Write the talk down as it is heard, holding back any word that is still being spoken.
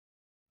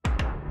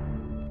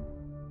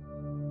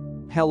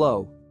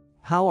Hello.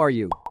 How are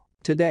you?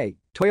 Today,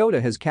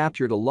 Toyota has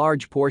captured a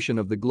large portion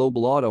of the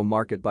global auto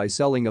market by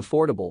selling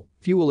affordable,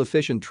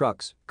 fuel-efficient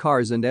trucks,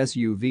 cars and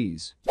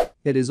SUVs.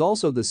 It is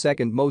also the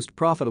second most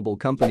profitable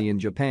company in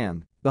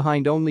Japan,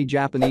 behind only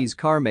Japanese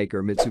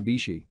carmaker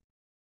Mitsubishi.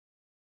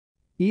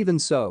 Even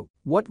so,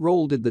 what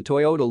role did the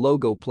Toyota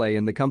logo play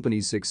in the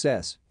company's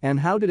success,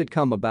 and how did it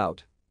come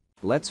about?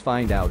 Let's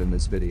find out in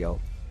this video.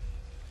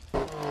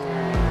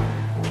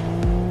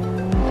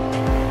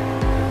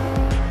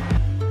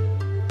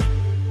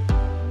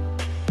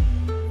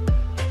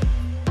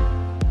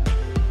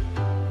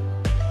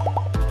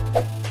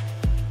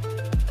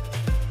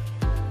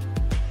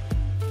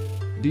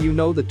 Do you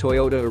know that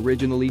Toyota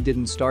originally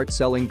didn't start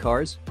selling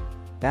cars?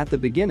 At the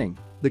beginning,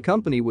 the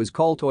company was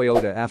called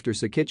Toyota after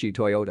Sakichi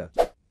Toyoda.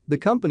 The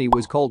company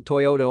was called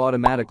Toyota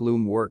Automatic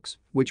Loom Works,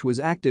 which was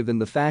active in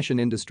the fashion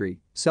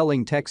industry,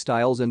 selling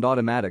textiles and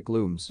automatic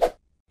looms.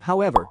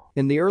 However,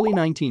 in the early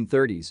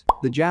 1930s,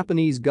 the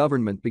Japanese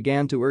government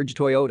began to urge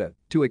Toyota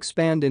to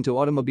expand into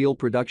automobile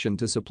production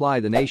to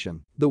supply the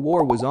nation. The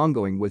war was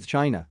ongoing with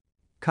China.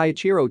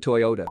 Koichiro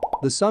Toyoda,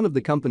 the son of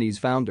the company's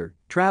founder,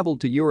 traveled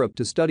to Europe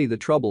to study the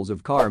troubles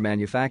of car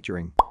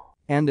manufacturing.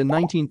 And in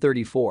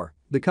 1934,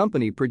 the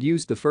company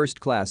produced the first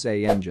Class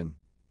A engine.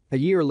 A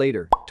year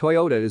later,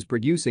 Toyota is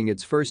producing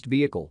its first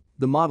vehicle,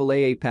 the Model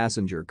A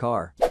passenger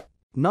car.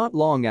 Not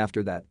long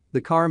after that, the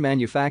car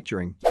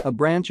manufacturing, a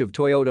branch of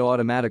Toyota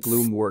Automatic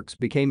Loom Works,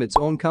 became its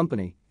own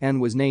company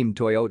and was named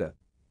Toyota.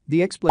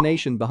 The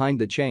explanation behind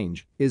the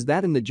change is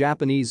that in the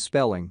Japanese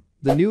spelling,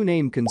 the new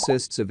name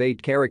consists of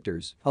 8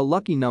 characters, a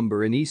lucky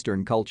number in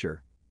Eastern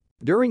culture.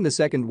 During the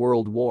Second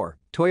World War,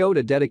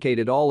 Toyota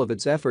dedicated all of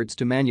its efforts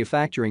to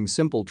manufacturing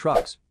simple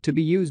trucks to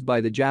be used by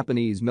the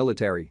Japanese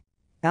military.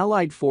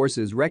 Allied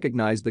forces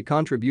recognized the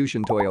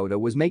contribution Toyota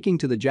was making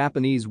to the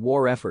Japanese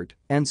war effort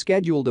and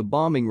scheduled a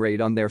bombing raid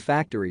on their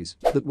factories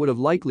that would have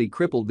likely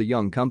crippled the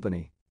young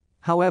company.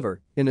 However,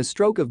 in a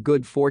stroke of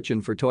good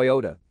fortune for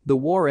Toyota, the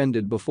war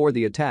ended before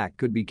the attack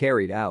could be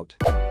carried out.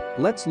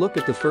 Let's look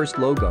at the first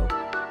logo.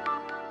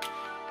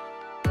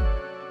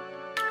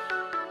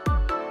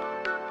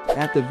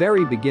 At the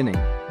very beginning,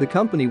 the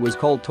company was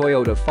called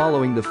Toyota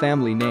following the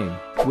family name,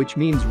 which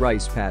means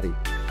rice paddy.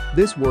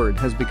 This word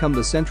has become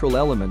the central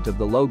element of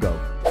the logo.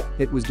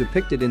 It was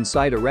depicted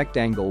inside a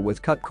rectangle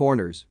with cut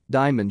corners,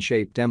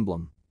 diamond-shaped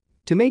emblem.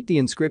 To make the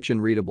inscription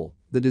readable,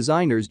 the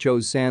designers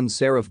chose sans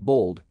serif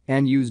bold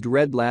and used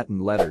red Latin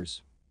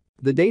letters.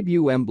 The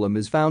debut emblem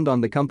is found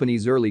on the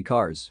company's early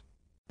cars.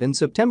 In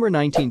September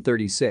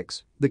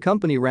 1936, the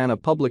company ran a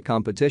public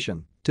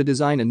competition to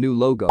design a new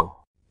logo.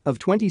 Of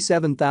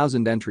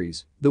 27,000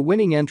 entries, the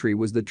winning entry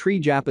was the 3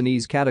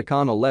 Japanese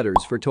katakana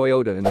letters for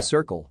Toyota in a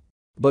circle.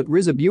 But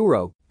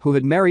Rizaburo, who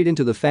had married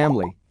into the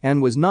family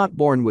and was not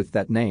born with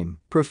that name,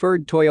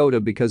 preferred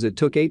Toyota because it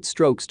took 8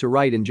 strokes to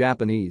write in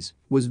Japanese,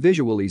 was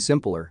visually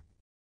simpler.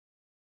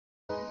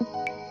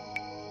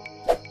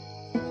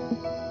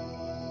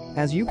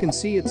 As you can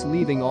see, it's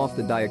leaving off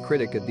the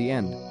diacritic at the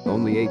end,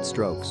 only 8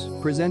 strokes,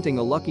 presenting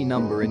a lucky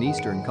number in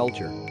Eastern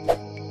culture.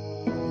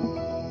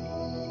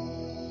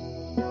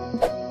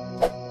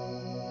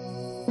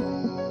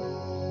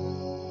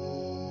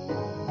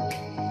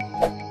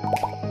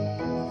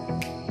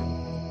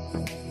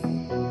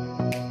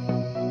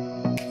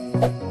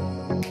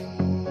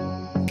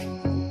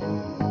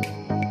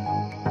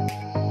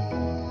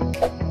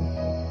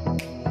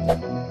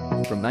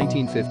 From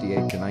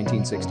 1958 to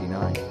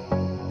 1969.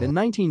 In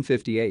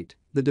 1958,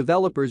 the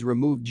developers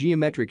removed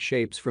geometric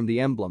shapes from the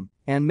emblem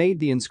and made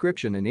the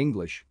inscription in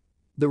English.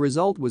 The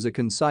result was a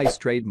concise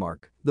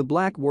trademark, the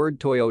black word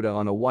Toyota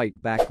on a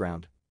white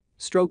background.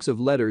 Strokes of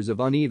letters of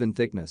uneven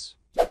thickness.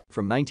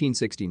 From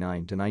 1969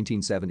 to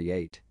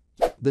 1978.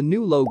 The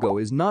new logo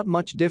is not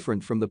much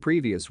different from the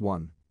previous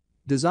one.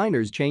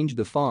 Designers changed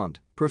the font,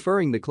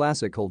 preferring the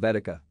classic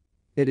Helvetica.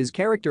 It is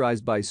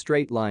characterized by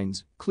straight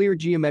lines, clear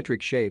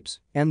geometric shapes,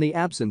 and the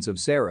absence of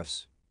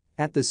serifs.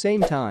 At the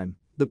same time,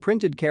 the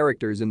printed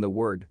characters in the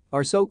word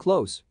are so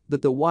close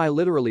that the Y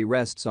literally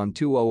rests on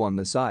 2 O on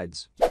the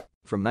sides.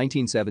 From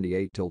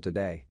 1978 till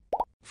today.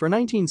 For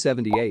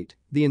 1978,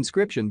 the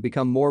inscription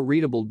became more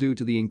readable due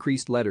to the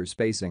increased letter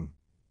spacing.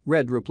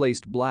 Red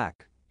replaced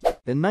black.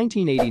 In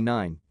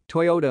 1989,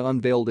 Toyota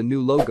unveiled a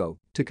new logo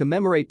to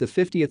commemorate the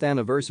 50th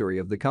anniversary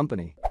of the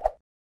company.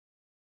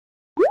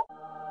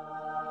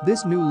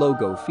 This new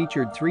logo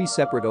featured 3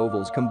 separate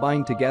ovals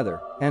combined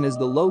together and is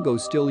the logo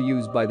still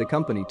used by the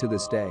company to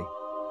this day.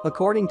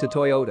 According to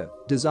Toyota,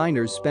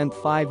 designers spent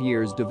 5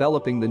 years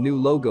developing the new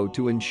logo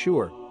to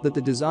ensure that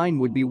the design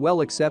would be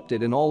well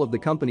accepted in all of the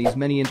company's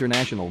many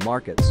international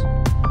markets.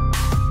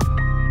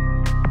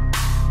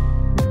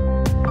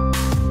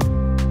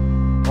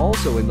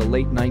 Also in the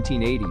late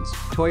 1980s,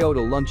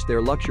 Toyota launched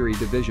their luxury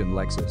division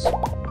Lexus.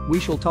 We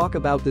shall talk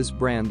about this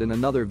brand in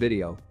another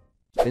video.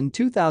 In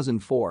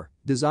 2004,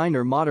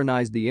 designer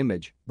modernized the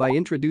image by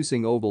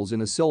introducing ovals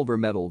in a silver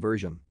metal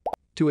version.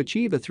 To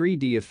achieve a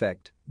 3D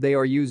effect, they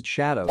are used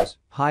shadows,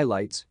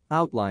 highlights,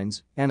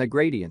 outlines, and a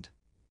gradient.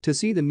 To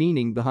see the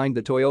meaning behind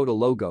the Toyota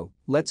logo,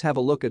 let's have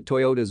a look at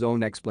Toyota's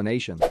own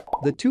explanation.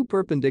 The two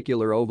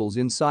perpendicular ovals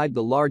inside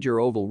the larger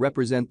oval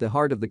represent the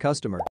heart of the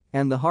customer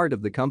and the heart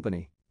of the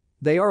company.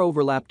 They are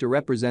overlapped to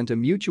represent a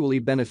mutually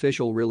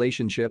beneficial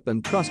relationship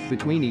and trust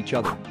between each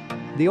other.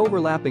 The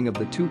overlapping of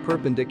the two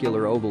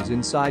perpendicular ovals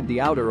inside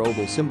the outer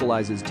oval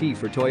symbolizes T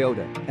for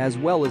Toyota, as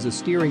well as a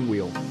steering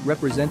wheel,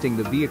 representing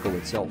the vehicle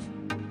itself.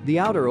 The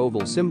outer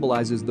oval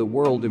symbolizes the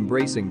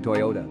world-embracing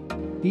Toyota.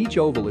 Each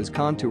oval is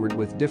contoured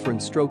with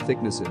different stroke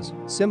thicknesses,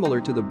 similar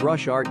to the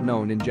brush art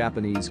known in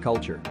Japanese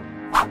culture.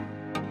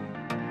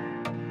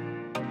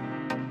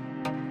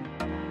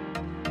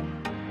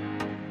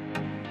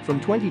 From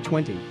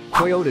 2020,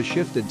 Toyota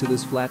shifted to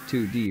this flat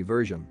 2D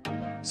version.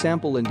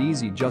 Simple and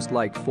easy, just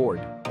like Ford.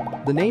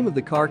 The name of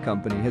the car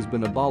company has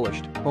been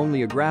abolished,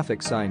 only a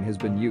graphic sign has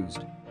been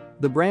used.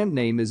 The brand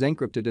name is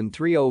encrypted in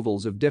 3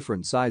 ovals of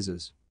different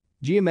sizes.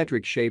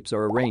 Geometric shapes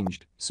are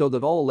arranged so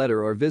that all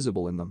letters are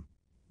visible in them.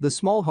 The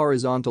small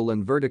horizontal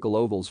and vertical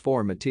ovals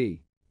form a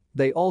T.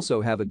 They also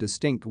have a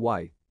distinct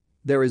Y.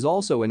 There is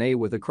also an A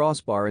with a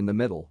crossbar in the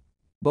middle.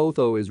 Both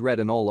O is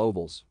red in all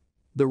ovals.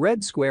 The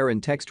red square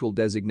and textual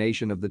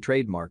designation of the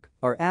trademark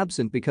are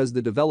absent because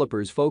the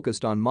developers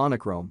focused on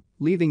monochrome,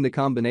 leaving the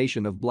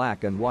combination of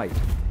black and white.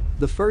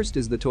 The first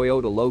is the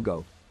Toyota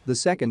logo, the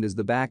second is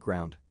the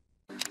background.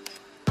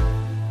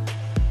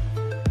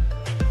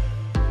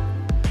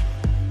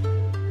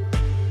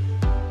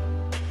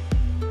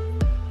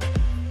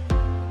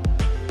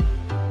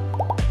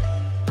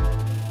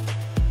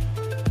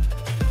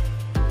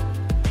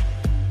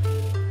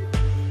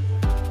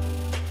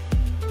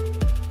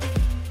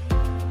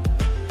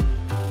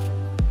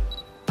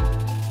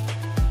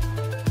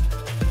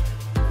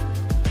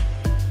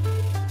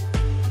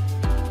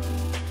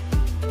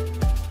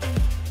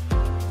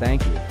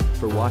 Thank you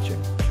for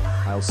watching.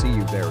 I'll see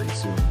you very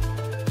soon.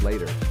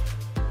 Later.